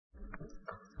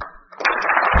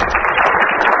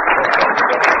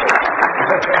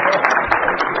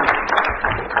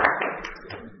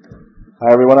Hi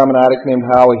everyone, I'm an addict named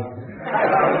Howie.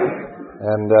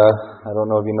 And I don't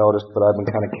know if you noticed, but I've been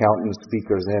kind of counting the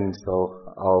speakers in, so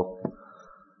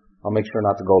I'll make sure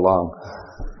not to go long.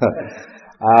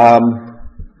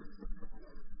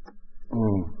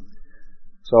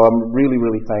 So I'm really,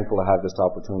 really thankful to have this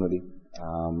opportunity.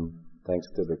 Thanks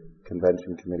to the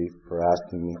convention committee for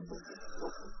asking me.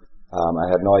 I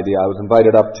had no idea. I was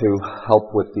invited up to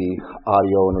help with the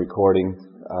audio and recording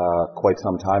quite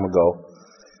some time ago.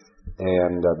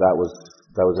 And that was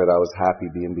it. I was happy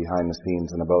being behind the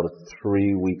scenes. And about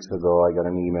 3 weeks ago, I got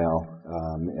an email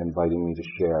inviting me to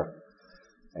share.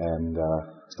 And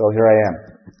so here I am.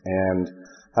 And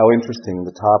how interesting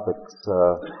the topics,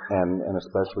 and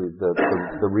especially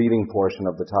the reading portion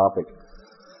of the topic.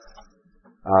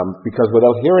 Because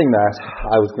without hearing that,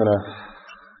 I was going to,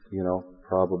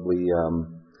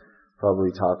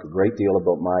 probably talk a great deal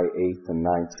about my 8th and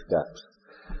 9th steps.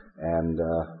 And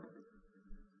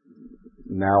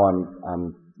now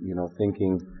I'm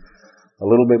thinking a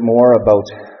little bit more about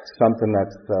something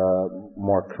that's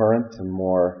more current and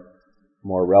more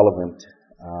relevant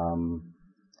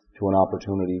to an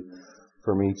opportunity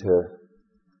for me to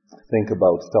think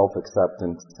about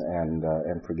self-acceptance and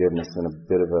forgiveness in a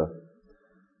bit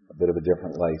of a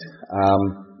different light.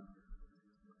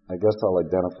 I guess I'll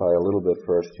identify a little bit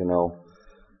first.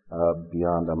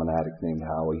 Beyond I'm an addict named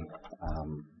Howie.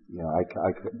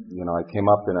 I came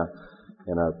up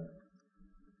in a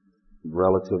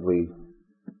relatively,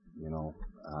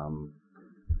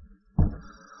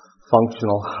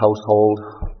 functional household.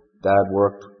 Dad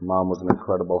worked, Mom was an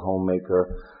incredible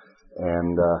homemaker,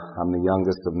 and I'm the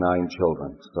youngest of 9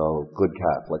 children, so good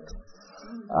Catholic.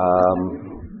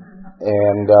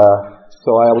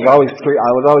 So I was always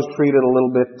treated a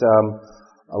little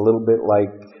bit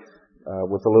like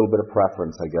with a little bit of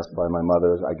preference, I guess, by my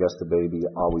mother. I guess the baby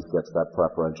always gets that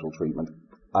preferential treatment.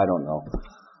 I don't know.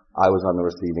 I was on the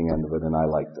receiving end of it, and I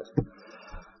liked it.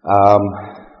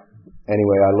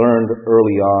 Anyway, I learned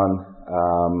early on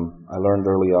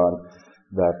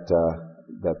that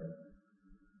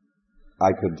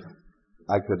I could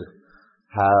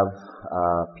have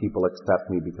people accept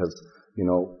me because,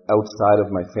 outside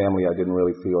of my family, I didn't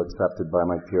really feel accepted by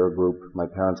my peer group. My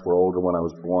parents were older when I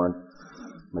was born.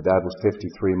 My dad was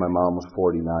 53, my mom was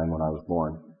 49 when I was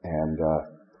born. And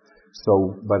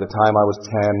so by the time I was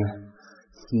 10,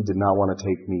 he did not want to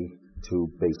take me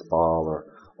to baseball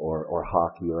or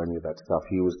hockey or any of that stuff.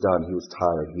 He was done. He was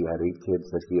tired. He had 8 kids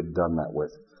that he had done that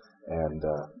with.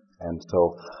 And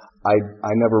so I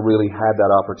never really had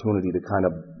that opportunity to kind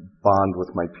of bond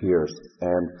with my peers.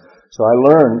 And so I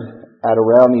learned at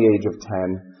around the age of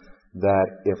 10 that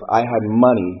if I had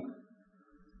money,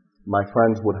 my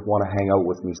friends would want to hang out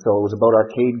with me. So it was about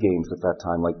arcade games at that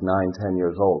time, like 9, 10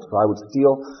 years old. So I would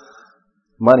steal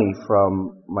money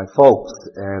from my folks,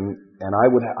 and I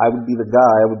would be the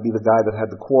guy that had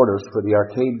the quarters for the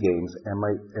arcade games,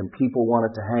 and people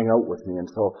wanted to hang out with me. And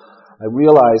so I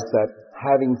realized that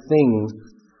having things,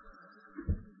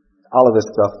 all of this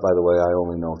stuff, by the way, I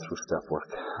only know through step work.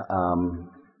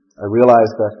 I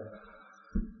realized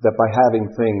that by having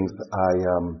things,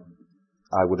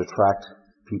 I would attract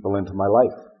people into my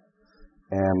life.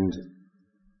 And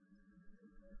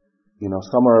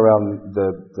somewhere around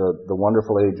the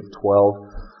wonderful age of 12,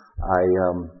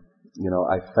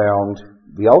 I found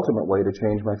the ultimate way to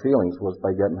change my feelings was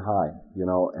by getting high,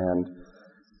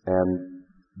 and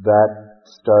that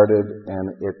started and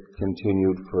it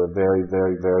continued for a very,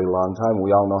 very, very long time.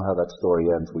 We all know how that story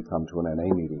ends. We come to an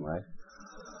NA meeting, right?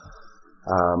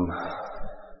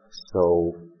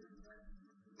 So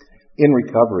in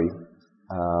recovery,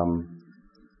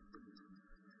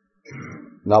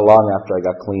 not long after I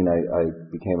got clean, I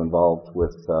became involved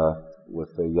with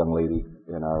a young lady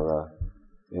in our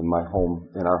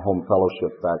home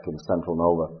fellowship back in Central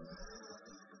Nova,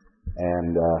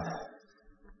 and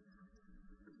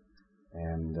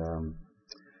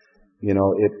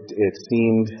it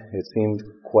seemed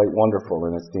quite wonderful,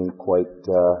 and it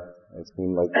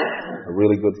seemed like a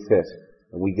really good fit,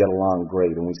 and we get along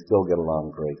great, and we still get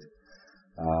along great.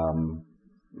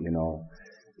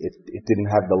 It didn't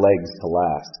have the legs to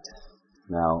last.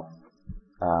 Now,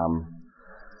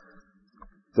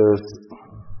 there's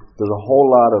a whole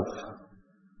lot of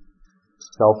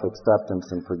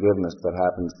self-acceptance and forgiveness that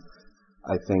happens,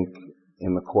 I think,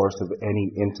 in the course of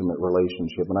any intimate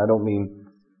relationship. And I don't mean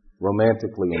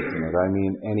romantically intimate. I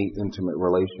mean any intimate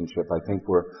relationship. I think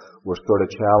we're sort of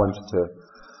challenged to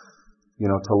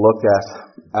look at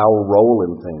our role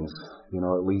in things.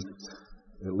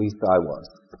 At least I was.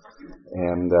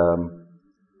 And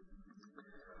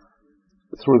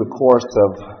through the course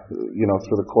of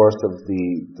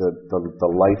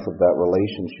the life of that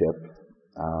relationship,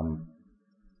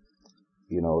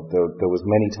 there was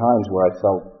many times where I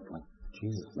felt like,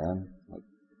 Jesus, man, like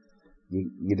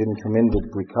you didn't come into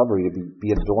recovery to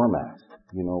be a doormat.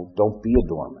 Don't be a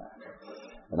doormat.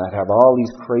 And I'd have all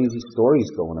these crazy stories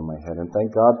going in my head. And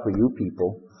thank God for you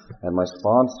people and my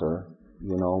sponsor,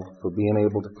 for being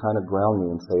able to kind of ground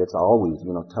me and say it's always,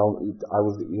 you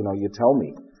tell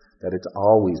me that it's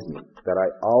always me, that I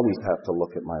always have to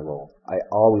look at my role. I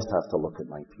always have to look at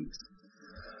my piece.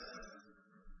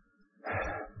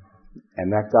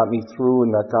 And that got me through,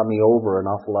 and that got me over an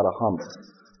awful lot of humps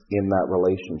in that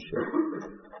relationship.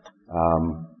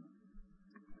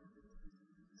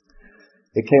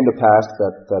 It came to pass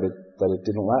that it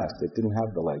didn't last. It didn't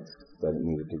have the legs that it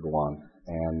needed to go on.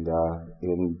 And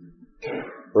in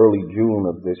early June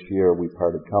of this year, we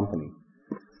parted company.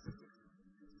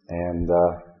 And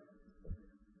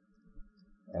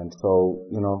so,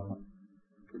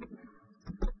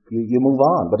 you move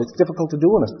on, but it's difficult to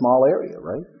do in a small area,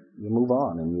 right? You move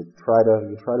on, and you try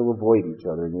to avoid each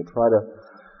other, and you try to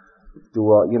do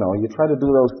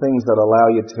those things that allow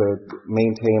you to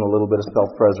maintain a little bit of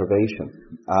self-preservation.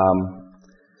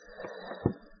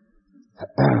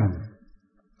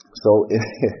 So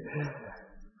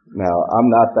now I'm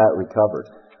not that recovered,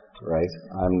 right?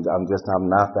 I'm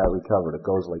not that recovered. It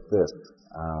goes like this.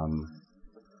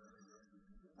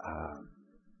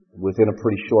 Within a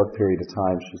pretty short period of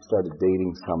time, she started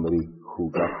dating somebody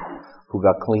who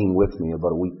got clean with me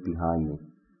about a week behind me,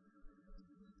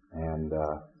 and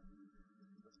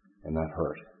that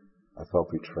hurt. I felt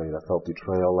betrayed. I felt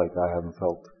betrayal like I haven't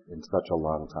felt in such a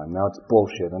long time. Now it's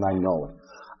bullshit, and I know it.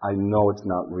 I know it's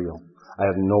not real. I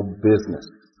have no business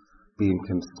being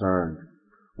concerned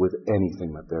with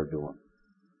anything that they're doing.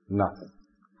 Nothing.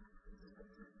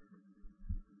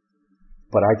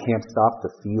 But I can't stop the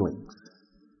feelings,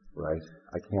 right?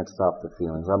 I can't stop the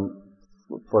feelings.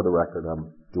 For the record,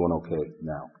 I'm doing okay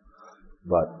now.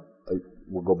 But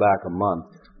we'll go back a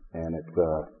month, and it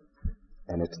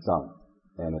stung.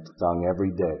 And it stung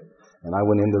every day. And I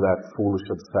went into that foolish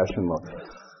obsession mode.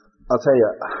 I'll tell you,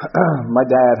 my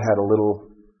dad had a little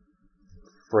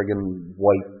friggin'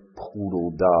 white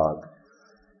poodle dog.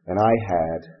 And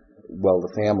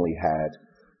the family had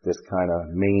this kind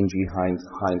of mangy Heinz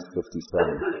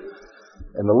 57.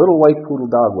 And the little white poodle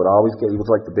dog he was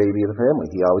like the baby of the family.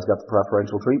 He always got the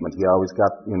preferential treatment. He always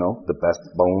got, the best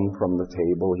bone from the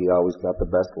table. He always got the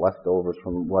best leftovers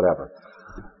from whatever.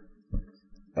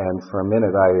 And for a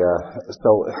minute,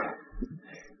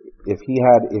 if he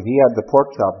had the pork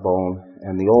chop bone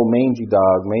and the old mangy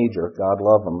dog, Major, God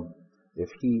love him, if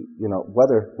he,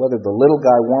 whether the little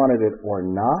guy wanted it or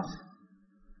not,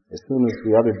 as soon as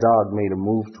the other dog made a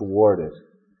move toward it,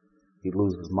 he'd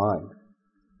lose his mind.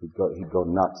 He'd go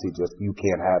nuts. You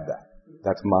can't have that.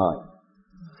 That's mine.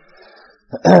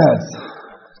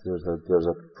 There's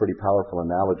a pretty powerful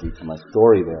analogy to my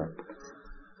story there.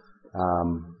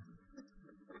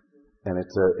 And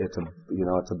it's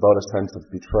about a sense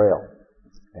of betrayal.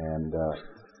 And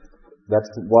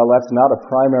while that's not a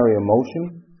primary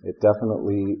emotion, it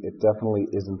definitely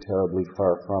isn't terribly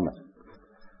far from it.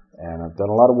 And I've done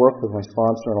a lot of work with my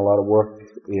sponsor and a lot of work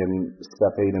in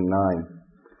step 8 and 9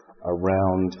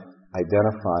 around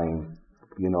identifying,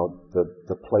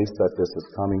 the place that this is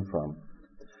coming from.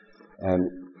 And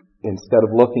instead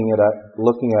of looking at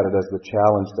it as the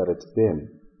challenge that it's been,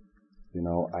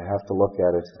 I have to look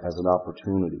at it as an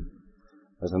opportunity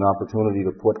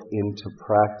to put into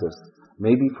practice,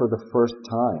 maybe for the first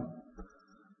time,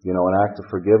 an act of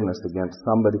forgiveness against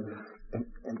somebody.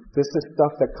 And this is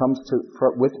stuff that comes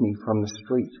with me from the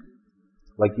street.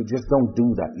 Like, you just don't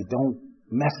do that. You don't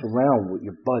mess around with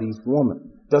your buddy's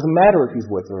woman. Doesn't matter if he's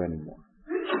with her anymore.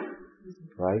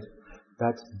 Right?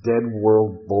 That's dead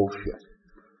world bullshit.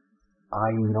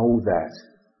 I know that.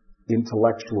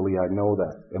 Intellectually, I know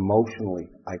that. Emotionally,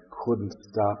 I couldn't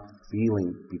stop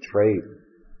feeling betrayed.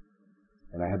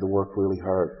 And I had to work really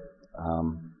hard.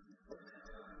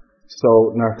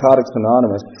 So Narcotics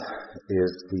Anonymous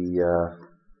is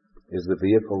the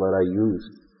vehicle that I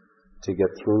used to get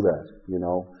through that,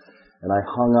 And I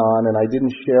hung on, and I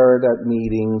didn't share it at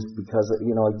meetings because,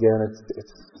 again, it's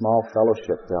a small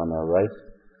fellowship down there, right?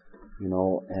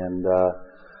 And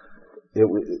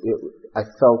I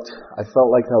felt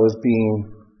like I was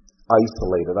being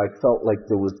isolated. I felt like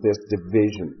there was this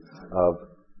division of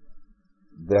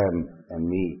them and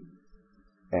me.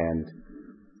 And,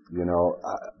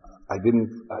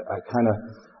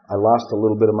 I lost a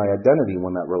little bit of my identity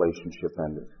when that relationship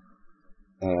ended.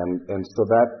 And so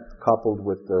that coupled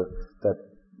with that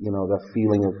that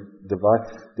feeling of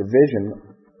division,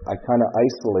 I kind of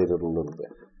isolated a little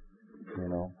bit,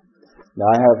 Now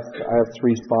I have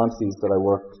 3 sponsees that I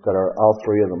work, that are, all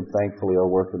 3 of them, thankfully, are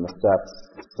working the steps.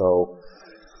 So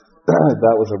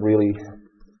that was a really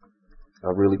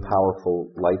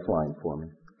powerful lifeline for me.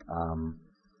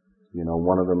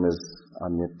 One of them is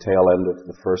on the tail end of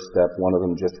the first step. One of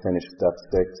them just finished step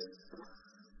 6,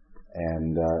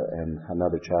 and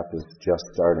another chap is just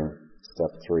starting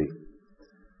step 3.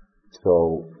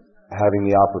 So having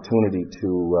the opportunity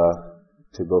to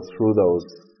go through those,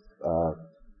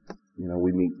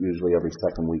 we meet usually every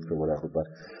second week or whatever. But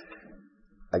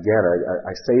again,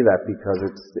 I say that because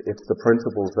it's the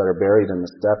principles that are buried in the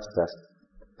steps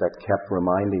that kept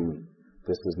reminding me,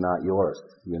 this is not yours.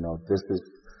 This is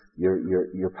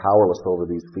you're powerless over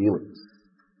these feelings.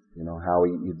 How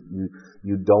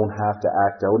you don't have to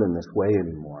act out in this way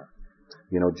anymore.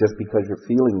 Just because you're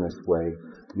feeling this way,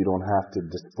 you don't have to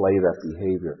display that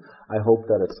behavior. I hope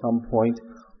that at some point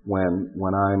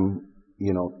when I'm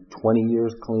 20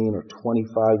 years clean or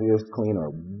 25 years clean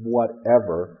or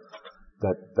whatever,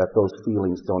 that those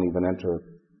feelings don't even enter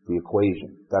the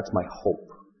equation. That's my hope.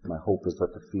 My hope is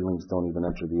that the feelings don't even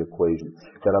enter the equation.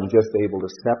 That I'm just able to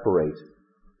separate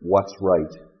what's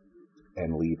right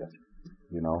and leave it.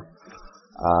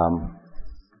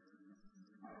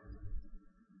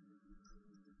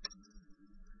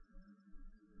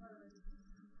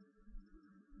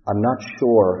 I'm not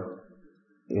sure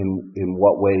in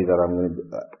what way that I'm going to.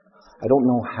 I don't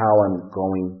know how I'm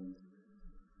going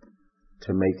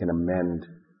to make an amend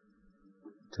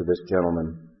to this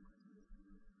gentleman,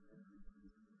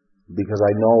 because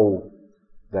I know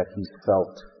that he's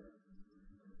felt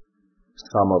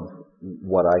some of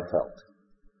what I felt.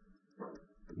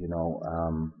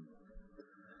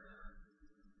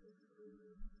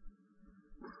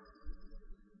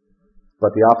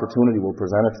 But the opportunity will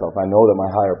present itself. I know that my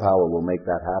higher power will make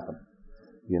that happen.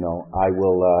 I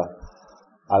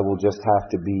will just have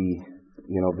to be,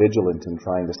 vigilant in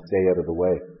trying to stay out of the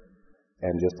way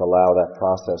and just allow that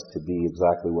process to be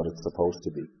exactly what it's supposed to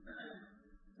be.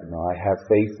 I have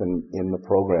faith in the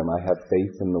program. I have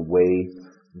faith in the way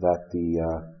that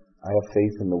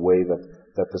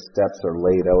the steps are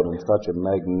laid out in such a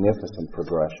magnificent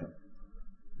progression.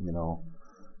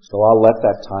 So I'll let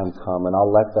that time come, and I'll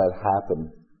let that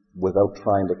happen without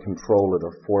trying to control it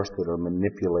or force it or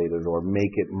manipulate it or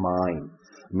make it mine,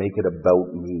 make it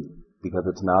about me, because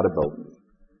it's not about me.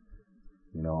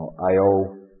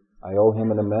 I owe him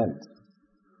an amends.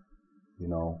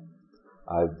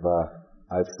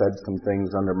 I've said some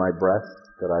things under my breath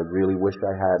that I really wish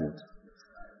I hadn't.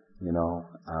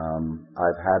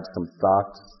 I've had some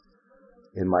thoughts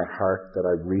in my heart that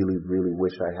I really, really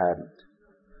wish I hadn't.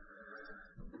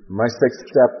 My 6th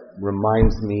step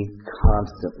reminds me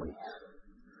constantly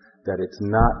that it's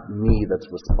not me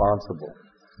that's responsible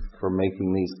for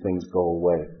making these things go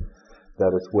away,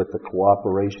 that it's with the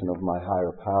cooperation of my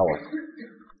higher power,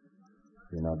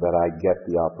 that I get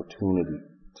the opportunity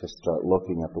to start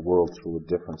looking at the world through a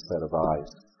different set of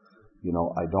eyes.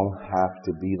 I don't have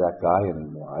to be that guy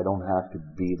anymore. I don't have to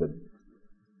be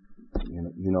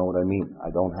you know what I mean? I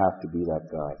don't have to be that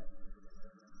guy.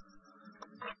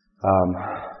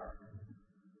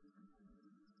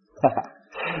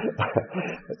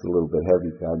 That's a little bit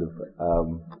heavy, kind of.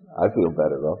 I feel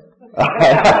better, though.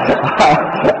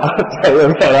 I'll tell you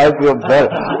what, I feel better.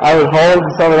 I was holding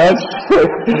some of that shit.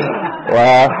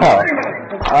 Wow.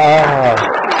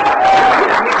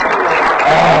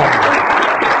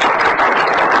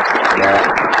 Yeah,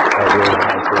 I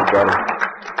feel better.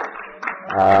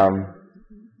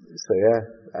 So yeah,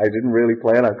 I didn't really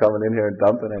plan on coming in here and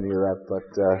dumping any of that,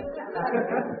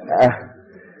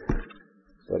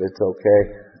 but it's okay.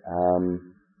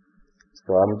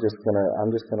 So I'm just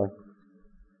gonna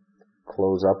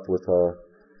close up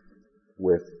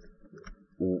with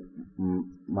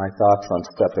my thoughts on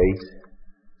step 8,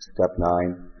 step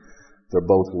 9. They're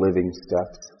both living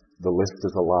steps. The list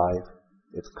is alive.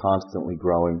 It's constantly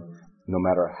growing. No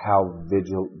matter how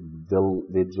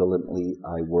vigilantly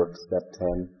I work step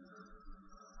 10,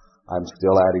 I'm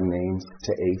still adding names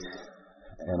to 8,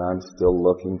 and I'm still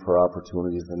looking for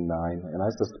opportunities in 9. And I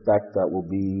suspect that will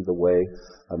be the way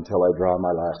until I draw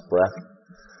my last breath.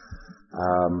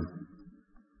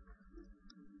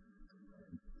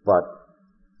 But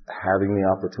having the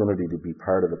opportunity to be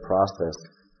part of the process,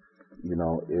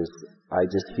 is I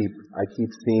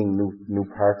keep seeing new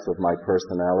parts of my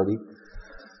personality.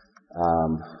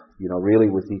 Really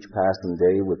with each passing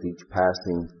day, with each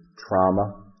passing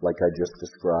trauma, like I just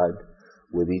described,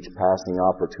 with each passing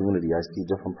opportunity, I see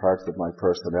different parts of my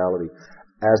personality,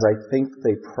 as I think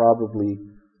they probably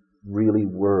really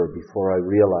were before I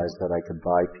realized that I could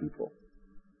buy people.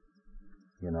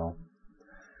 You know?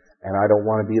 And I don't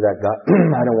want to be that guy.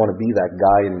 I don't want to be that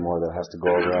guy anymore that has to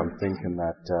go around thinking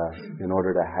that in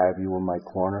order to have you in my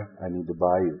corner, I need to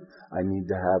buy you. I need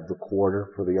to have the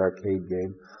quarter for the arcade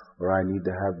game, or I need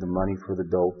to have the money for the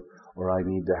dope, or I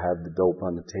need to have the dope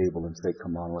on the table and say,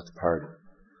 "Come on, let's party."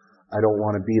 I don't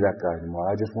want to be that guy anymore.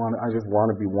 I just want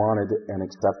to be wanted and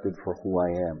accepted for who I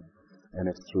am, and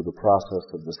it's through the process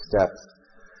of the steps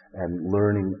and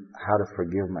learning how to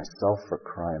forgive myself for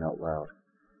crying out loud.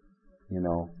 You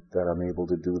know, that I'm able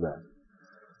to do that.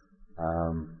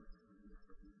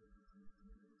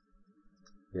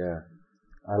 Yeah.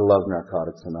 I love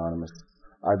Narcotics Anonymous.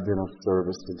 I've been of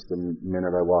service since the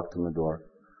minute I walked in the door.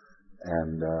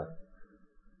 And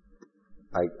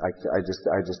I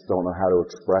just don't know how to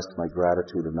express my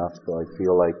gratitude enough. So I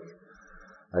feel like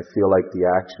the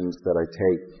actions that I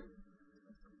take,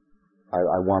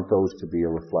 I want those to be a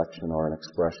reflection or an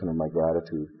expression of my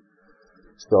gratitude.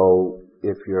 So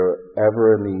if you're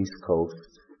ever in the East Coast,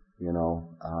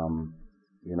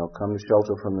 come to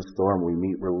Shelter from the Storm. We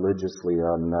meet religiously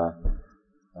on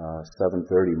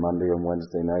 7:30 Monday and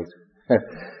Wednesday night,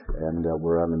 and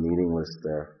we're on the meeting list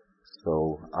there.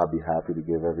 So I'll be happy to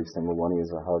give every single one of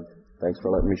you a hug. Thanks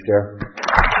for letting me share.